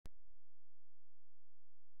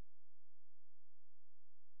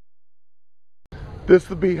This is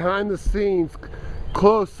the behind the scenes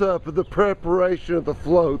close up of the preparation of the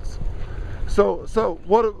floats. So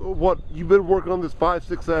what you've been working on this 5,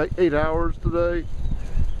 6, 8 hours today?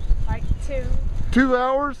 Like 2. 2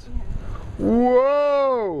 hours?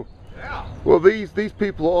 Whoa! Yeah. Well, these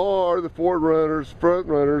people are the front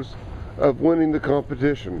runners of winning the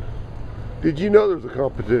competition. Did you know there's a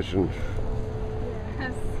competition?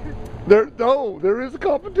 Yes. There is a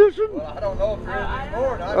competition? Well, I don't know if there is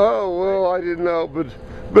anymore. Oh, well, I didn't know,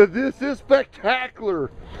 but this is spectacular.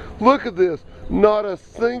 Look at this. Not a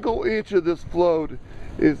single inch of this float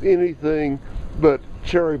is anything but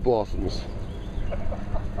cherry blossoms.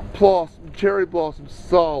 Cherry blossoms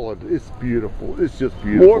solid. It's beautiful. It's just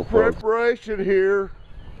beautiful. More preparation here.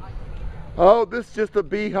 Oh, this is just a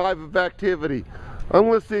beehive of activity. I'm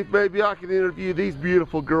going to see if maybe I can interview these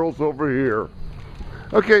beautiful girls over here.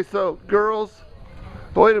 Okay, so girls,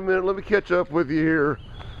 wait a minute, let me catch up with you here.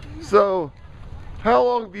 So, how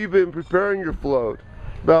long have you been preparing your float?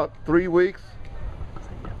 About 3 weeks?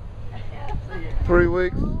 3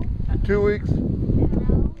 weeks? 2 weeks?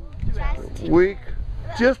 Week?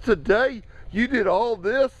 Just today? You did all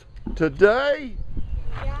this today?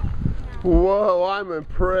 Yeah. Whoa, I'm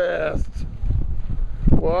impressed.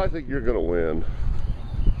 Well, I think you're gonna win.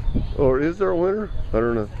 Or is there a winner? I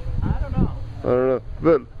don't know. I don't know. I don't know.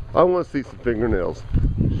 But I want to see some fingernails.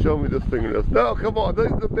 Show me those fingernails. No, come on.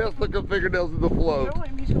 These are the best looking fingernails in the float.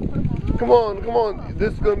 Come on, come on.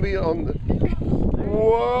 This is going to be on the...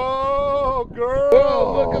 Whoa, girl.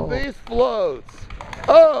 Whoa, look at these floats.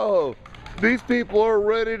 Oh, these people are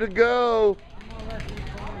ready to go.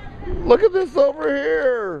 Look at this over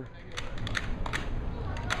here.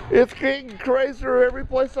 It's getting crazier every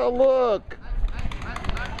place I look.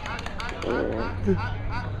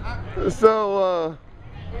 So,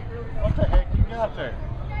 what the heck you got there?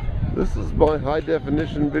 this is my high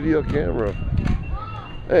definition video camera.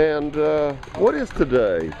 And what is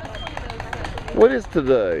today? What is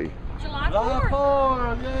today? July July 4th.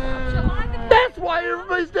 4th, yeah. That's why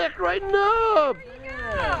everybody's decorating up.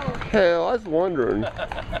 Hell, I was wondering.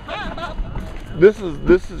 This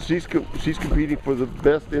is she's competing for the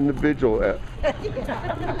best individual at.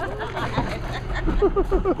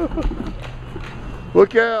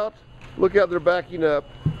 Look out! Look out! They're backing up.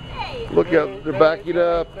 Look out! They're backing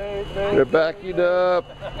up. They're backing up.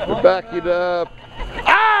 They're backing up.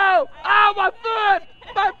 Ow! Ow! My foot!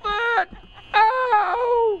 My foot!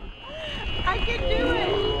 Ow! I can do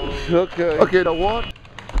it. Okay. Okay. Now what?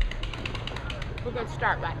 We're going to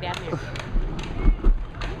start right down there.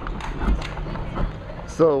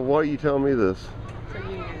 So why are you telling me this? So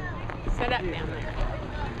you can set up down there.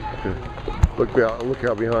 Okay. Look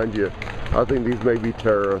out behind you. I think these may be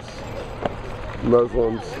terrorists.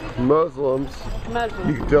 Muslims. Muslims.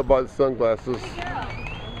 You can tell by the sunglasses.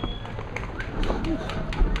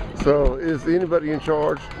 So, is anybody in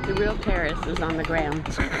charge? The real terrorist is on the ground.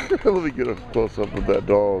 Let me get a close-up of that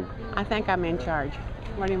dog. I think I'm in charge.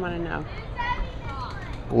 What do you want to know?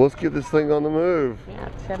 Well, let's get this thing on the move. Yeah,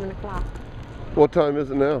 it's 7 o'clock. What time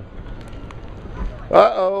is it now?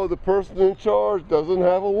 Uh-oh, the person in charge doesn't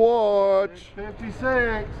have a watch.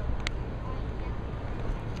 56.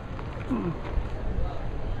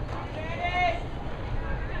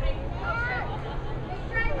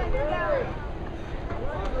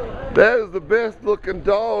 That is the best looking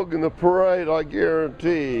dog in the parade, I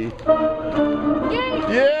guarantee.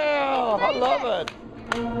 Yeah, I love it.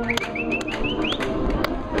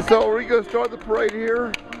 So are we going to start the parade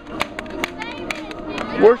here?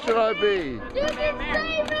 Where should I be?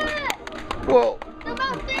 Well, The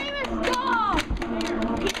most famous dog!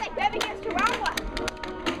 He's like rubbing his chihuahua.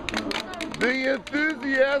 the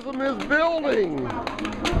enthusiasm is building.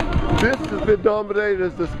 This has been nominated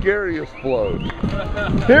as the scariest float.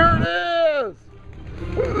 Here it is!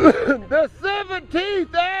 The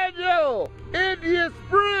 17th annual Indian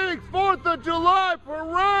Springs 4th of July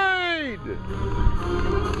Parade!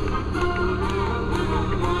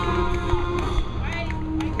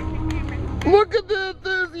 Look at the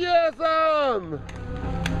enthusiasm!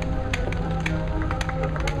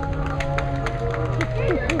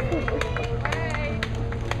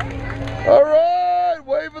 All right,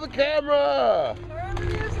 wave for the camera.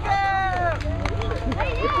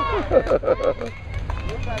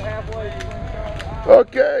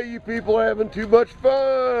 Okay, you people are having too much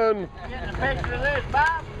fun. Getting a picture of this,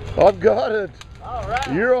 Bob? I've got it. All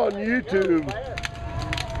right. You're on YouTube.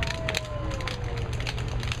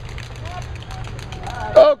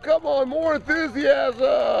 Oh, come on, more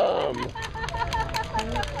enthusiasm.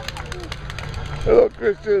 Hello,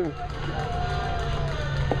 Christian.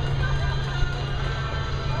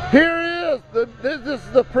 Here he is. This is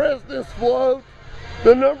the president's float.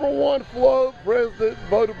 The #1 float president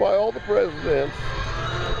voted by all the presidents.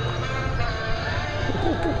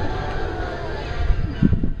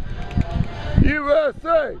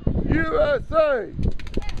 USA! USA!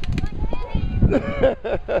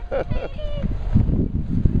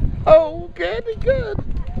 Oh, candy good.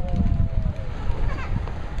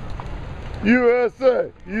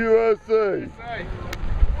 USA! USA!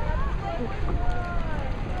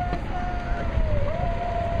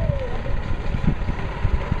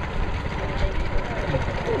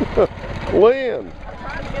 Lynn!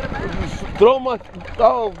 Throw my...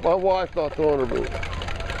 Oh, my wife's not throwing her boot.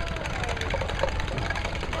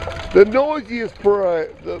 The noisiest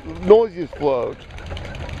parade, the noisiest float.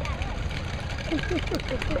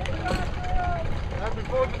 Happy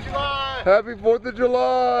 4th of July! Happy 4th of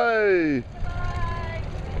July!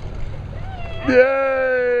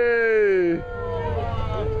 Yay!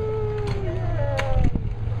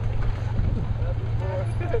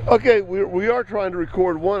 Okay, we are trying to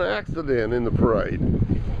record one accident in the parade.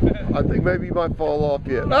 I think maybe you might fall off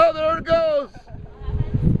yet. Oh, there it goes!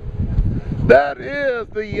 That is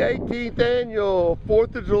the 18th annual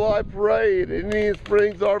 4th of July parade in Indian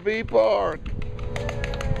Springs RV Park.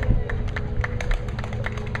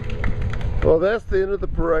 Well, that's the end of the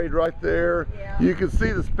parade right there. Yeah. You can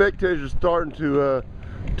see the spectators starting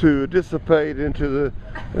to dissipate into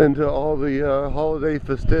all the holiday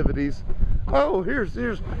festivities. Oh, here's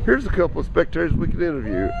a couple of spectators we can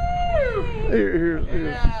interview.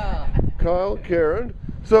 Here's Kyle and Karen.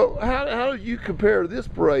 So how do you compare this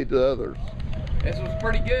parade to others? This was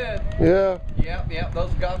pretty good. Yeah. Yep.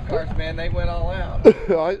 Those golf carts, man, they went all out.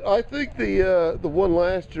 I think the one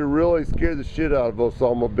last year really scared the shit out of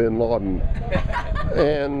Osama bin Laden,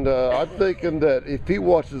 and I'm thinking that if he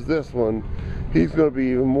watches this one, he's going to be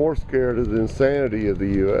even more scared of the insanity of the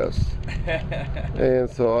U.S. And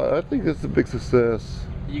so I think it's a big success.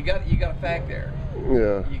 You got a fact there.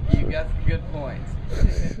 Yeah. You got some good points.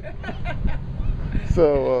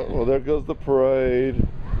 So well, there goes the parade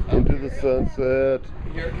into the sunset.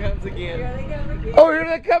 Here it comes again. Oh, here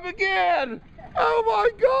they come again! Oh my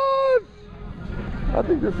God! I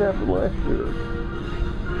think this happened last year.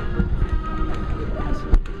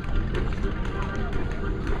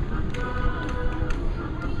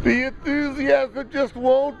 The enthusiasm just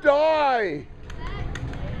won't die.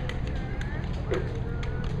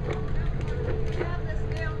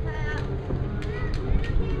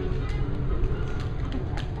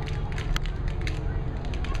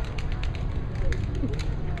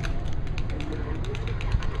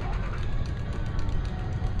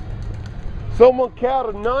 Someone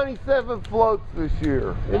counted 97 floats this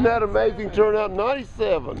year. Isn't that amazing turnout?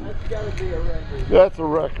 97. That's got to be a record. That's a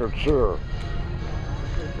record, sure.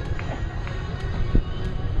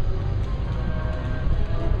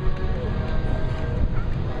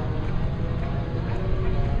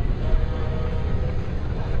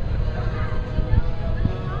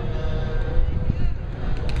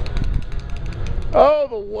 Oh,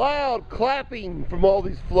 the loud clapping from all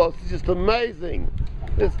these floats is just amazing.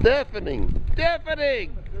 It's deafening.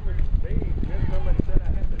 Deafening!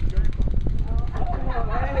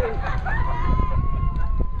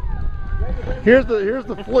 Here's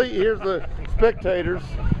the fleet, here's the spectators.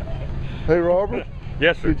 Hey Robert.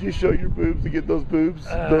 Yes, sir. Did you show your boobs to get those boobs?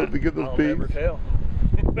 To get those I'll beads? never tell.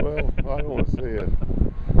 Well, I don't want to see it.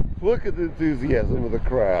 Look at the enthusiasm of the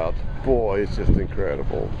crowd. Boy, it's just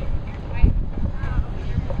incredible.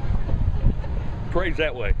 Parade's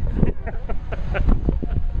that way.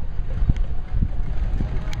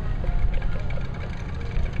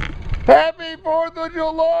 Happy 4th of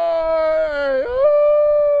July!